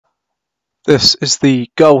This is the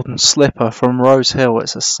Golden Slipper from Rose Hill.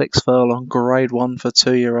 It's a 6 furlong grade 1 for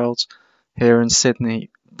 2-year-olds here in Sydney.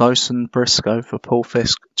 Bosun Briscoe for Paul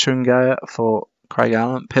Fisk, Chungaya for Craig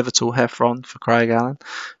Allen, Pivotal Heffron for Craig Allen,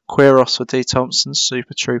 Quiros for D Thompson,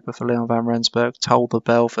 Super Trooper for Leon van Rensburg, Toll the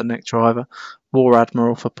Bell for Nick Driver, War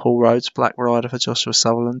Admiral for Paul Rhodes, Black Rider for Joshua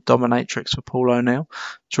Sutherland, Dominatrix for Paul O'Neill,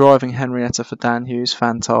 Driving Henrietta for Dan Hughes,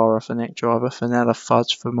 Fantara for Nick Driver, Finella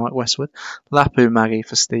Fudge for Mike Westwood, Lapu Maggie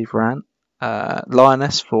for Steve Rand,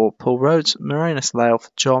 Lioness for Paul Rhodes, Marinus Lale for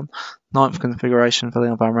John, 9th configuration for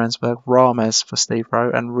Leon van Rensburg, Rames for Steve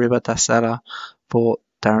Rowe, and River da Sella for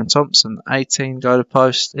Darren Thompson. 18 go to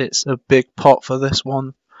post. It's a big pot for this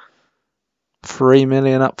one. 3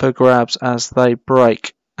 million up for grabs as they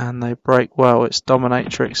break, and they break well. It's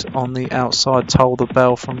Dominatrix on the outside. Toll the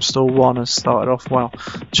Bell from stall 1 has started off well.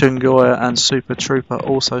 Chungoya and Super Trooper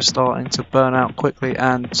also starting to burn out quickly,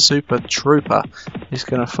 and Super Trooper is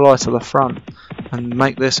going to fly to the front and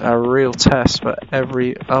make this a real test for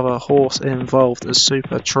every other horse involved, as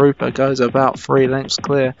Super Trooper goes about 3 lengths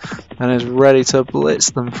clear and is ready to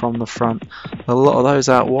blitz them from the front. A lot of those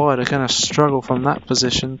out wide are going to struggle from that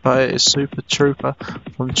position, but it is Super Trooper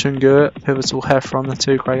from Chungoya, Pivotal Heffron, the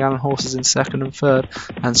 2 Craig Allen horses in 2nd and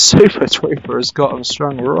 3rd, and Super Trooper has got them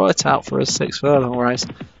strung right out for a 6 furlong race,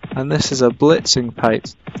 and this is a blitzing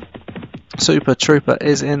pace. Super Trooper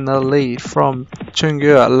is in the lead from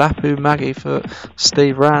Chungoya. Lapu Maggie for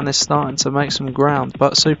Steve Rand is starting to make some ground,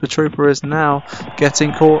 but Super Trooper is now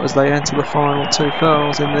getting caught as they enter the final 2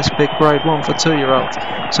 furlongs in this big grade 1 for 2-year-olds.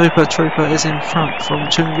 Super Trooper is in front from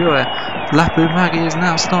Chungoya. Lapu Maggie is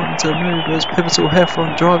now starting to move as Pivotal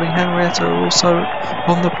Heffron, Driving Henrietta are also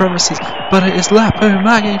on the premises, but it is Lapu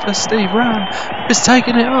Maggie for Steve Rand who is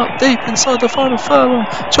taking it up deep inside the final furlong.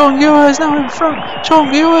 Chungoya is now in front.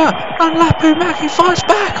 Chungoya and Lapu Maggie fights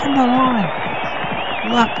back on the line.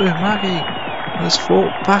 Lapu Maggie has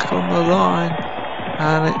fought back on the line,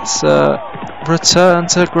 and it's a return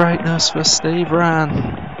to greatness for Steve Rand.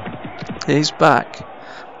 He's back.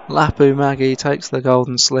 Lapu Maggie takes the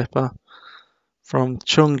Golden Slipper from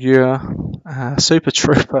Chungoya. Super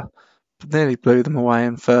Trooper nearly blew them away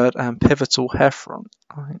in 3rd, and Pivotal Heffron,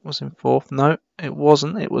 I think, was in 4th. No, it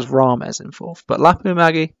wasn't. It was Rames in 4th. But Lapu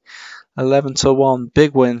Maggie, 11-1,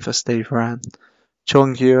 big win for Steve Rand.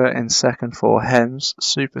 Chungoya in 2nd for Hems,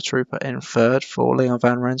 Super Trooper in 3rd for Leon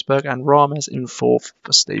van Rensburg, and Rames in 4th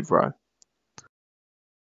for Steve Rowe.